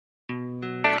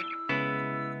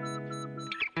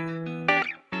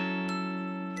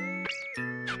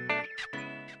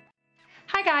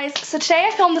Guys, so today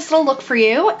I filmed this little look for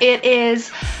you.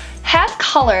 Has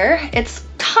color. It's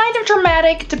kind of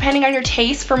dramatic depending on your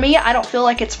taste. For me, I don't feel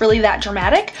like it's really that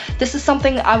dramatic. This is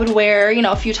something I would wear,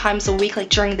 a few times a week, like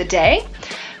during the day.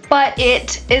 But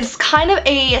it is kind of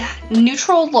a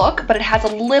neutral look, but it has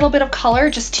a little bit of color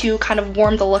just to kind of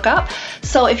warm the look up.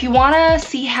 So if you want to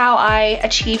see how I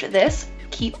achieved this,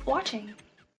 keep watching.